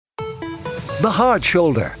The Hard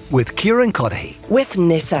Shoulder with Kieran Cuddihy with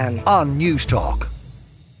Nissan on Newstalk.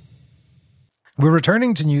 We're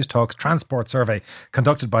returning to Newstalk's transport survey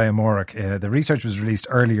conducted by Amarach. The research was released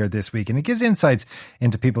earlier this week and it gives insights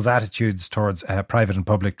into people's attitudes towards private and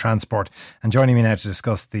public transport. And joining me now to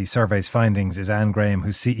discuss the survey's findings is Anne Graham,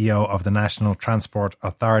 who's CEO of the National Transport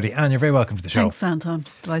Authority. Anne, you're very welcome to the show. Thanks, Anton.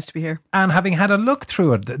 Delighted to be here. And having had a look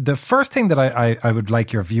through it, the first thing that I would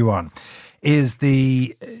like your view on is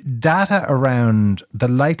the data around the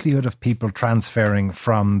likelihood of people transferring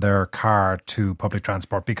from their car to public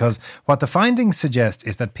transport. Because what the findings suggest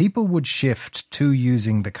is that people would shift to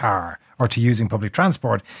using the car or to using public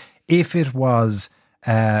transport if it was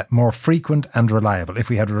more frequent and reliable. If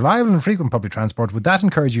we had reliable and frequent public transport, would that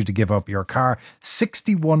encourage you to give up your car?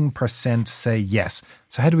 61% say yes.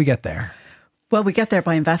 So how do we get there? Well, we get there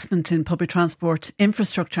by investment in public transport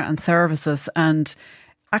infrastructure and services. And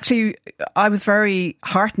actually, I was very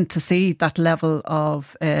heartened to see that level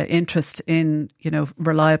of interest in,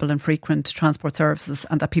 reliable and frequent transport services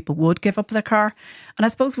and that people would give up their car. And I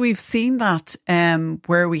suppose we've seen that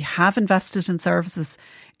where we have invested in services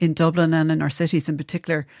in Dublin and in our cities in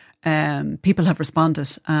particular, people have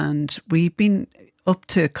responded. And we've been up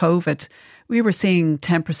to COVID, we were seeing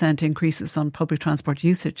 10% increases on public transport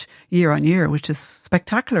usage year on year, which is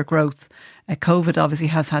spectacular growth. COVID obviously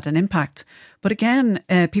has had an impact. But again,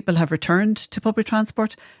 people have returned to public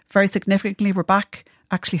transport very significantly. We're back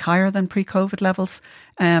actually higher than pre-COVID levels.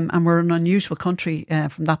 And we're an unusual country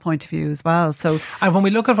from that point of view as well. So, and when we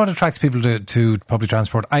look at what attracts people to public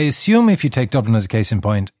transport, I assume if you take Dublin as a case in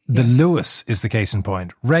point, the Lewis is the case in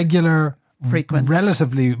point. Regular, frequent,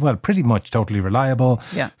 relatively, pretty much totally reliable,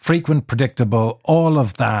 frequent, predictable, all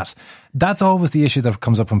of that. That's always the issue that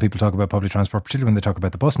comes up when people talk about public transport, particularly when they talk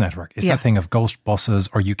about the bus network. It's that thing of ghost buses,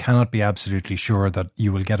 or you cannot be absolutely sure that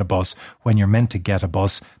you will get a bus when you're meant to get a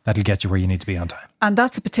bus that'll get you where you need to be on time. And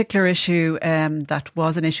that's a particular issue that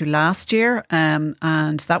was an issue last year, and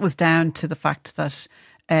that was down to the fact that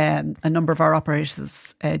a number of our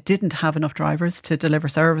operators didn't have enough drivers to deliver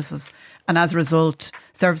services. And as a result,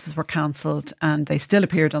 services were cancelled and they still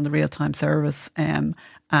appeared on the real-time service. And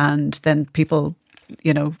then people,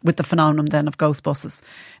 with the phenomenon then of ghost buses.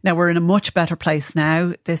 Now we're in a much better place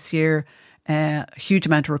now this year. A huge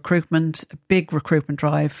amount of recruitment, a big recruitment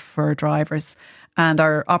drive for drivers. And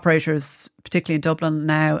our operators, particularly in Dublin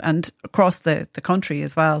now and across the country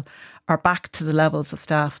as well, are back to the levels of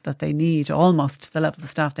staff that they need, almost the levels of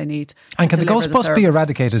staff they need. And can the ghost bus be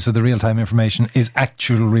eradicated so the real-time information is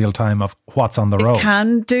actual real-time of what's on the road? It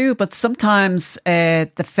can do, but sometimes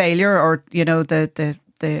the failure or,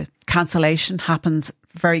 the cancellation happens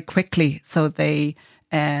very quickly, so they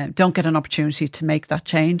don't get an opportunity to make that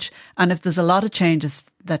change. And if there's a lot of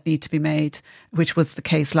changes that need to be made, which was the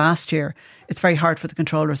case last year, it's very hard for the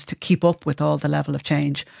controllers to keep up with all the level of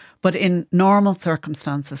change. But in normal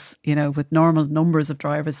circumstances, with normal numbers of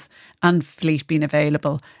drivers and fleet being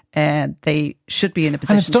available, they should be in a position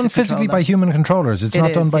to And it's done physically by human controllers. It's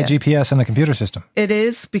not done by GPS and a computer system. It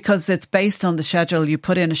is, because it's based on the schedule. You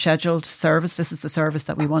put in a scheduled service. This is the service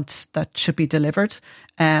that we want that should be delivered.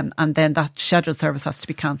 And then that scheduled service has to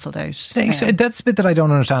be cancelled out. That's the bit that I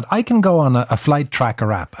don't understand. I can go on a flight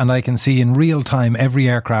tracker app and I can see in real time every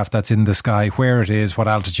aircraft that's in the sky, where it is, what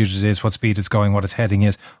altitude it is, what speed it's going, what its heading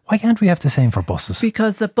is. Why can't we have the same for buses?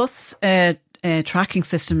 Because the bus tracking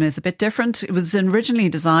system is a bit different. It was originally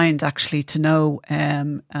designed actually to know,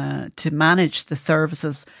 to manage the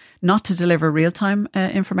services, not to deliver real-time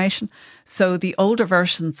information. So the older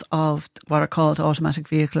versions of what are called automatic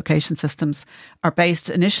vehicle location systems are based,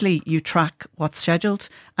 initially you track what's scheduled,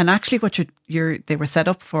 and actually what they were set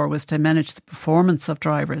up for was to manage the performance of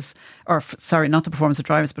drivers, not the performance of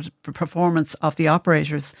drivers, but the performance of the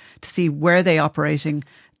operators to see where they operating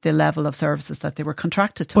the level of services that they were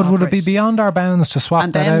contracted to operate. Would it be beyond our bounds to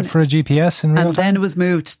swap that out for a GPS in real time? And then it was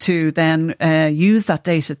moved to then use that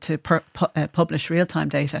data to publish real-time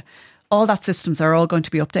data. All that systems are all going to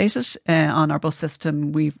be updated on our bus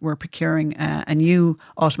system. We're procuring a new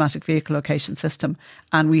automatic vehicle location system,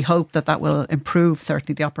 and we hope that will improve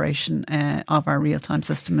certainly the operation of our real-time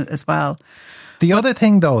system as well. The other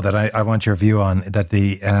thing, though, that I want your view on, that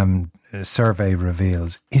the survey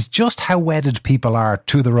reveals, is just how wedded people are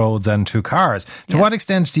to the roads and to cars. To what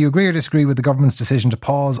extent do you agree or disagree with the government's decision to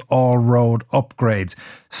pause all road upgrades?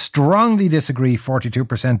 Strongly disagree,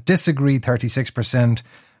 42%, disagree, 36%.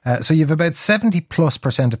 So you have about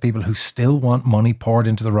 70+% of people who still want money poured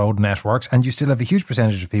into the road networks, and you still have a huge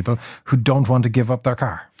percentage of people who don't want to give up their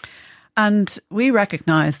car. And we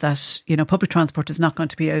recognise that, public transport is not going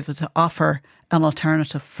to be able to offer an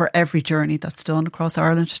alternative for every journey that's done across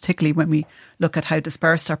Ireland, particularly when we look at how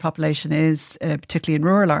dispersed our population is, particularly in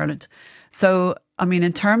rural Ireland. So,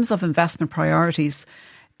 in terms of investment priorities,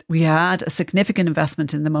 we had a significant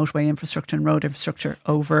investment in the motorway infrastructure and road infrastructure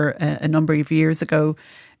over a number of years ago.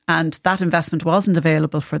 And that investment wasn't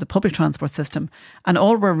available for the public transport system. And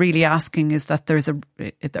all we're really asking is that there's a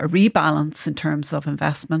rebalance in terms of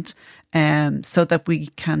investment, so that we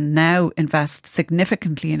can now invest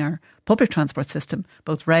significantly in our public transport system,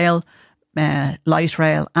 both rail, light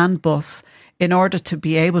rail and bus, in order to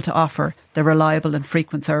be able to offer the reliable and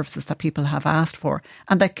frequent services that people have asked for,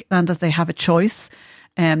 and that they have a choice.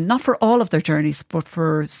 Not for all of their journeys, but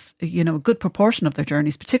for a good proportion of their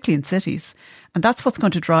journeys, particularly in cities. And that's what's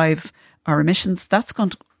going to drive our emissions.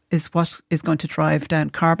 Is what is going to drive down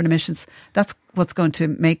carbon emissions. That's what's going to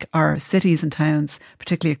make our cities and towns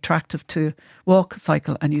particularly attractive to walk,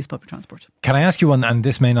 cycle and use public transport. Can I ask you one, and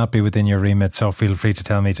this may not be within your remit, so feel free to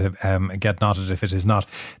tell me to get nodded if it is not.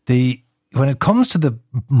 When it comes to the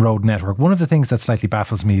road network, one of the things that slightly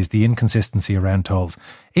baffles me is the inconsistency around tolls.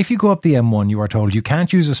 If you go up the M1, you are told you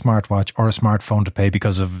can't use a smartwatch or a smartphone to pay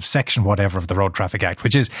because of section whatever of the Road Traffic Act,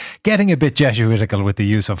 which is getting a bit Jesuitical with the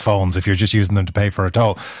use of phones if you're just using them to pay for a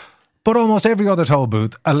toll. But almost every other toll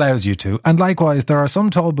booth allows you to. And likewise, there are some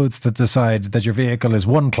toll booths that decide that your vehicle is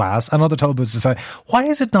one class and other toll booths decide, why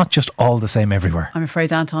is it not just all the same everywhere? I'm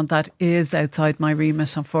afraid, Anton, that is outside my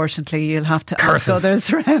remit. Unfortunately, you'll have to Curses. ask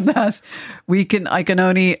others around that. I can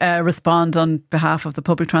only respond on behalf of the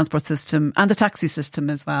public transport system and the taxi system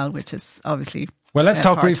as well, which is obviously... Well, let's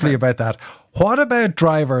talk briefly about that. What about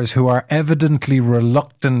drivers who are evidently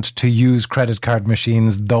reluctant to use credit card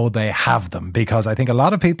machines, though they have them? Because I think a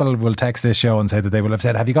lot of people will text this show and say that they will have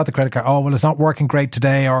said, have you got the credit card? Oh, well, it's not working great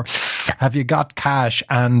today. Or have you got cash?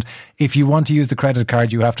 And if you want to use the credit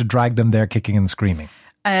card, you have to drag them there kicking and screaming.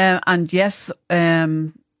 And yes,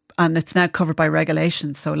 and it's now covered by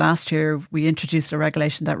regulation. So last year we introduced a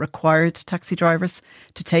regulation that required taxi drivers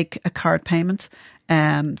to take a card payment.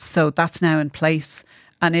 So that's now in place.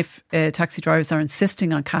 And if taxi drivers are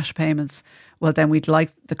insisting on cash payments, well, then we'd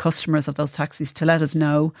like the customers of those taxis to let us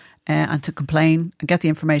know and to complain and get the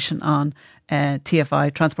information on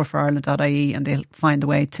TFI, transportforireland.ie, and they'll find a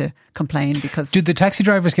way to complain. Because do the taxi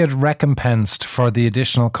drivers get recompensed for the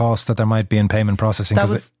additional cost that there might be in payment processing?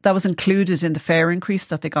 That was included in the fare increase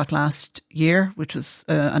that they got last year, which was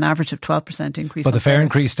an average of 12% increase. But the fare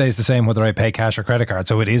increase stays the same whether I pay cash or credit card.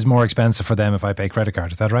 So it is more expensive for them if I pay credit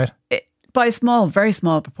card. Is that right? By a very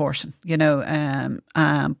small proportion,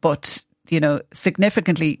 but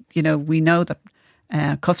significantly, we know that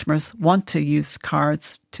customers want to use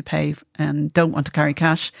cards to pay and don't want to carry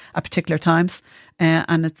cash at particular times.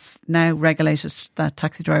 And it's now regulated that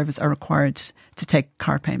taxi drivers are required to take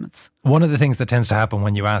card payments. One of the things that tends to happen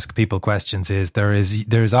when you ask people questions is there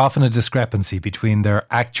is often a discrepancy between their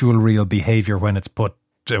actual real behaviour when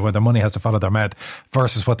their money has to follow their mouth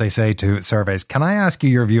versus what they say to surveys. Can I ask you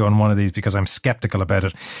your view on one of these, because I'm sceptical about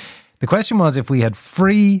it? The question was, if we had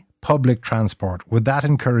free public transport, would that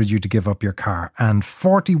encourage you to give up your car? And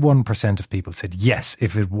 41% of people said yes,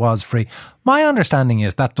 if it was free. My understanding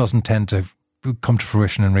is that doesn't tend to come to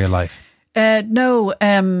fruition in real life. No,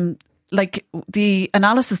 like the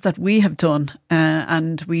analysis that we have done,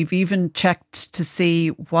 and we've even checked to see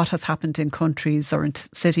what has happened in countries or in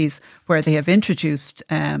cities where they have introduced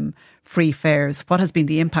free fares, what has been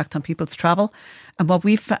the impact on people's travel. And what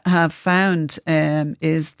we have found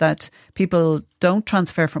is that people don't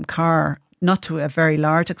transfer from car, not to a very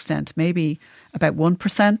large extent, maybe about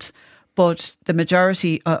 1%. But the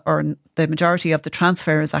majority of the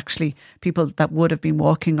transfer is actually people that would have been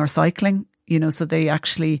walking or cycling. So they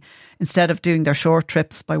actually, instead of doing their short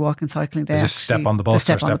trips by walking and cycling, they just step on the bus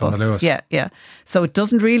or step on the Lewis. Yeah. So it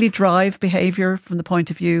doesn't really drive behaviour from the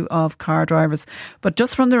point of view of car drivers. But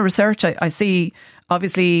just from the research, I see,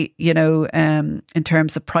 obviously, in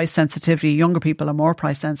terms of price sensitivity, younger people are more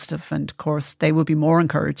price sensitive, and of course they would be more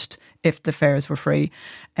encouraged if the fares were free.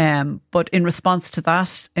 But in response to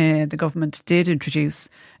that, the government did introduce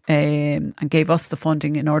and gave us the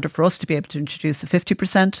funding in order for us to be able to introduce a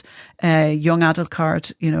 50% young adult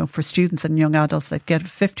card, for students and young adults that get a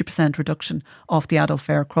 50% reduction off the adult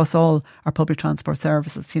fare across all our public transport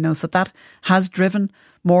services, so that has driven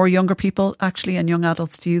more younger people actually and young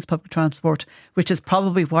adults to use public transport, which is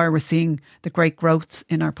probably why we're seeing the great growth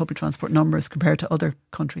in our public transport numbers compared to other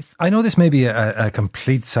countries. I know this may be a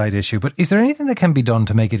complete side issue, but is there anything that can be done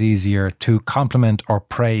to make it easier to compliment or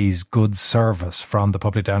praise good service from the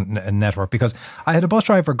public network? Because I had a bus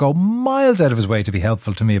driver go miles out of his way to be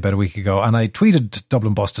helpful to me about a week ago, and I tweeted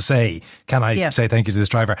Dublin Bus to say, can I say thank you to this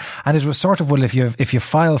driver? And it was sort of, well, if you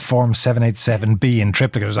file form 787B in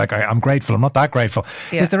triplicate, it was like, I'm grateful, I'm not that grateful.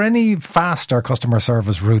 Yeah. Is there any faster customer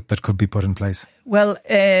service route that could be put in place? Well,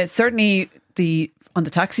 certainly on the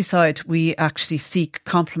taxi side, we actually seek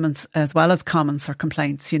compliments as well as comments or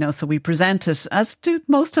complaints, so we present it, as do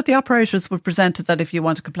most of the operators would present it, that if you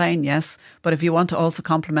want to complain, yes, but if you want to also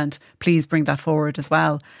compliment, please bring that forward as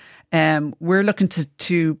well. We're looking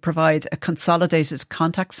to provide a consolidated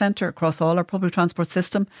contact centre across all our public transport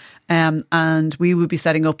system, and we will be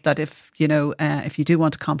setting up that if you do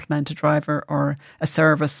want to compliment a driver or a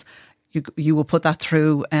service, you will put that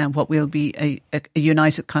through what will be a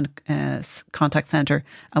united contact centre,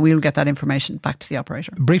 and we'll get that information back to the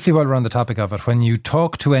operator. Briefly, while we're on the topic of it, when you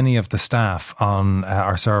talk to any of the staff on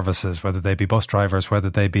our services, whether they be bus drivers, whether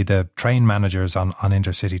they be the train managers on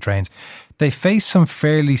intercity trains, they face some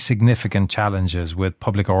fairly significant challenges with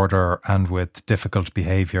public order and with difficult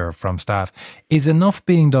behaviour from staff. Is enough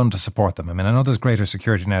being done to support them? I mean, I know there's greater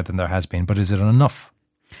security now than there has been, but is it enough?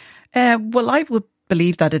 Well, I would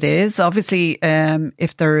believe that it is. Obviously,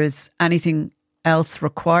 if there is anything else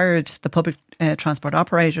required, the public transport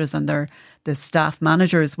operators and the staff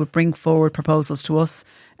managers would bring forward proposals to us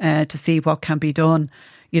to see what can be done.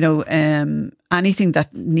 Anything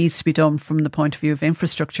that needs to be done from the point of view of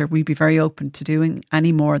infrastructure, we'd be very open to doing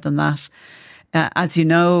any more than that. As you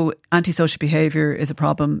know, antisocial behaviour is a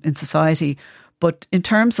problem in society, but in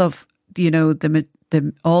terms of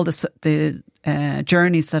all the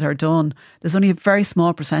journeys that are done, there's only a very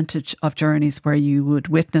small percentage of journeys where you would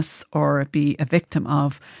witness or be a victim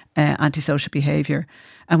of antisocial behaviour.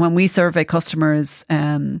 And when we survey customers,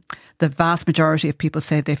 the vast majority of people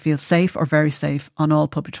say they feel safe or very safe on all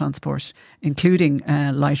public transport, including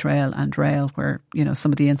light rail and rail, where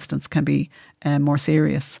some of the incidents can be more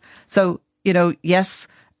serious. So yes,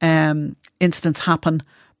 incidents happen,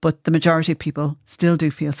 but the majority of people still do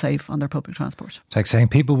feel safe on their public transport. It's like saying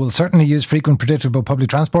people will certainly use frequent, predictable public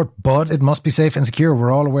transport, but it must be safe and secure.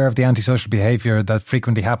 We're all aware of the antisocial behaviour that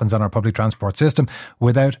frequently happens on our public transport system.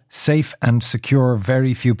 Without safe and secure,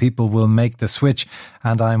 very few people will make the switch,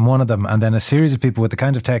 and I'm one of them. And then a series of people with the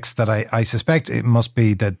kind of text that I suspect it must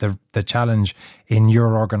be that the challenge in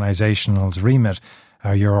your organisation's remit,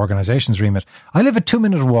 your organisation's remit. I live a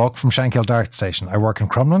 2-minute walk from Shankill Dart Station. I work in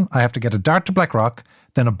Crumlin. I have to get a Dart to Blackrock,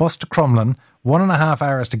 then a bus to Crumlin, 1.5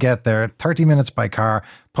 hours to get there, 30 minutes by car,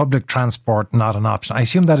 public transport not an option. I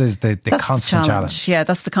assume that is the constant challenge. Yeah,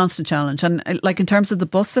 that's the constant challenge. And like in terms of the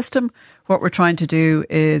bus system, what we're trying to do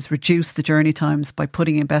is reduce the journey times by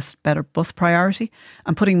putting in better bus priority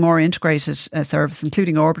and putting more integrated service,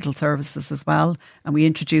 including orbital services as well. And we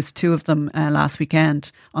introduced 2 of them last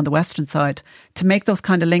weekend on the western side to make those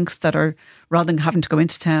kind of links that are, rather than having to go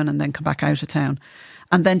into town and then come back out of town.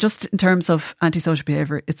 And then just in terms of antisocial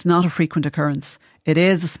behaviour, it's not a frequent occurrence. It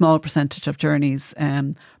is a small percentage of journeys,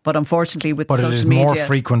 but unfortunately with social media... But it is more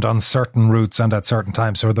frequent on certain routes and at certain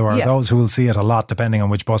times. So there are those who will see it a lot depending on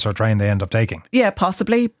which bus or train they end up taking. Yeah,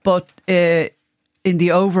 possibly. But in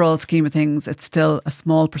the overall scheme of things, it's still a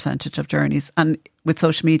small percentage of journeys. And with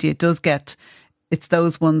social media, it's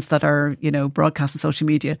those ones that are, broadcast on social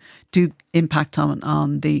media do impact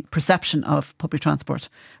on the perception of public transport.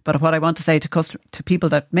 But what I want to say to people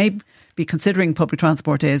that may be considering public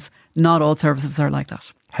transport is not all services are like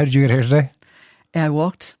that. How did you get here today? I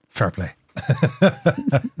walked. Fair play.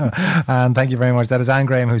 And thank you very much. That is Anne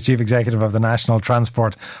Graham, who's Chief Executive of the National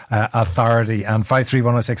Transport Authority, and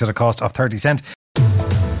 53106 at a cost of 30 cents.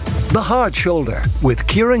 The Hard Shoulder with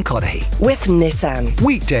Kieran Cuddihy. With Nissan.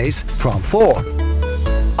 Weekdays from 4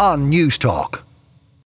 on Newstalk.